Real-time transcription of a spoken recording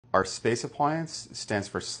Our space appliance stands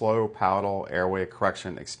for Slow Palatal Airway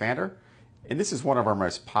Correction Expander, and this is one of our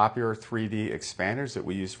most popular 3D expanders that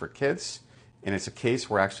we use for kids, and it's a case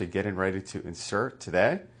we're actually getting ready to insert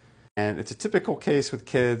today. And it's a typical case with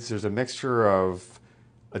kids. There's a mixture of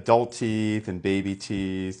adult teeth and baby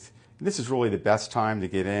teeth. And this is really the best time to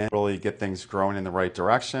get in, really get things growing in the right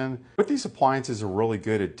direction. What these appliances are really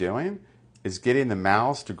good at doing is getting the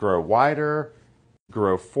mouths to grow wider,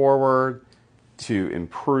 grow forward, to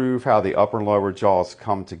improve how the upper and lower jaws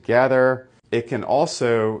come together. It can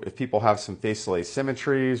also, if people have some facial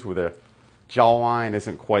asymmetries where the jawline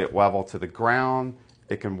isn't quite level to the ground,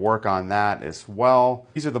 it can work on that as well.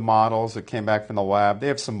 These are the models that came back from the lab. They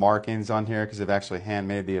have some markings on here because they've actually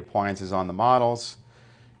handmade the appliances on the models.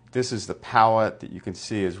 This is the palate that you can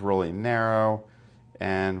see is really narrow,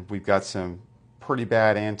 and we've got some pretty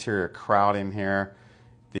bad anterior crowding here.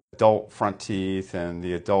 The adult front teeth and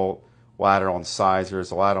the adult lateral incisors.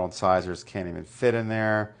 The lateral incisors can't even fit in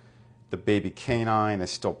there. The baby canine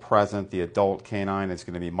is still present. The adult canine is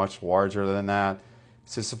going to be much larger than that.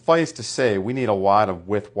 So suffice to say, we need a lot of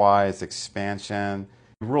width-wise expansion.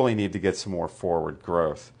 We really need to get some more forward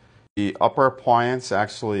growth. The upper appliance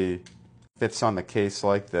actually fits on the case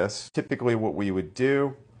like this. Typically what we would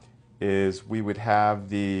do is we would have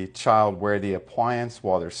the child wear the appliance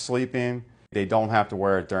while they're sleeping. They don't have to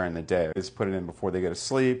wear it during the day. Just put it in before they go to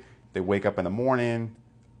sleep. They wake up in the morning,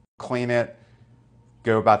 clean it,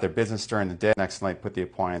 go about their business during the day. Next night, put the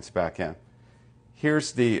appliance back in.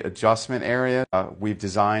 Here's the adjustment area we've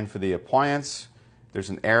designed for the appliance. There's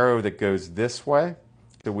an arrow that goes this way.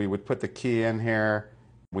 So we would put the key in here.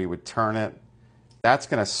 We would turn it. That's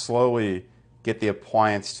going to slowly get the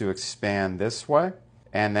appliance to expand this way.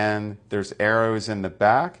 And then there's arrows in the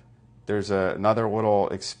back. There's another little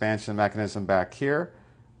expansion mechanism back here.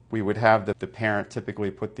 We would have the parent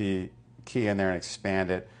typically put the key in there and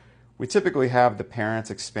expand it. We typically have the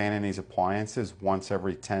parents expanding these appliances once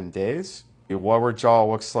every 10 days. The lower jaw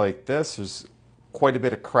looks like this. There's quite a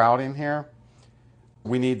bit of crowding here.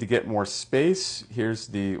 We need to get more space. Here's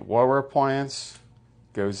the lower appliance.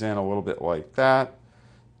 Goes in a little bit like that.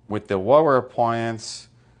 With the lower appliance,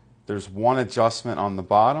 there's one adjustment on the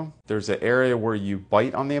bottom. There's an area where you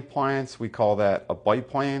bite on the appliance. We call that a bite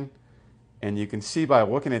plane. And you can see by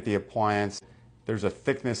looking at the appliance, there's a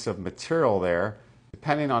thickness of material there.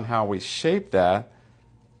 Depending on how we shape that,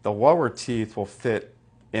 the lower teeth will fit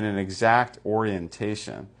in an exact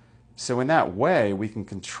orientation. So in that way, we can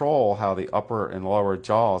control how the upper and lower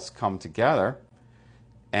jaws come together.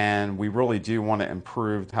 And we really do want to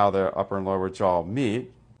improve how the upper and lower jaw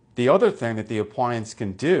meet. The other thing that the appliance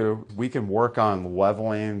can do, we can work on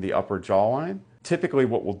leveling the upper jawline. Typically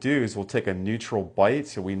what we'll do is we'll take a neutral bite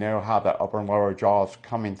so we know how the upper and lower jaw is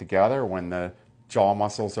coming together when the jaw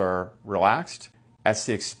muscles are relaxed. As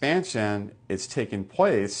the expansion is taking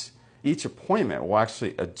place, each appointment will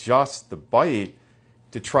actually adjust the bite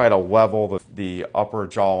to try to level the upper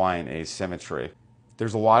jawline asymmetry.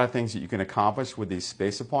 There's a lot of things that you can accomplish with these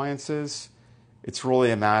space appliances. It's really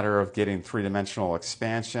a matter of getting three-dimensional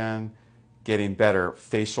expansion, getting better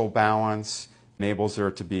facial balance, enables there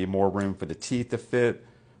to be more room for the teeth to fit,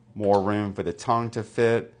 more room for the tongue to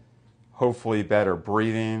fit, hopefully better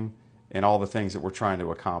breathing, and all the things that we're trying to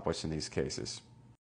accomplish in these cases.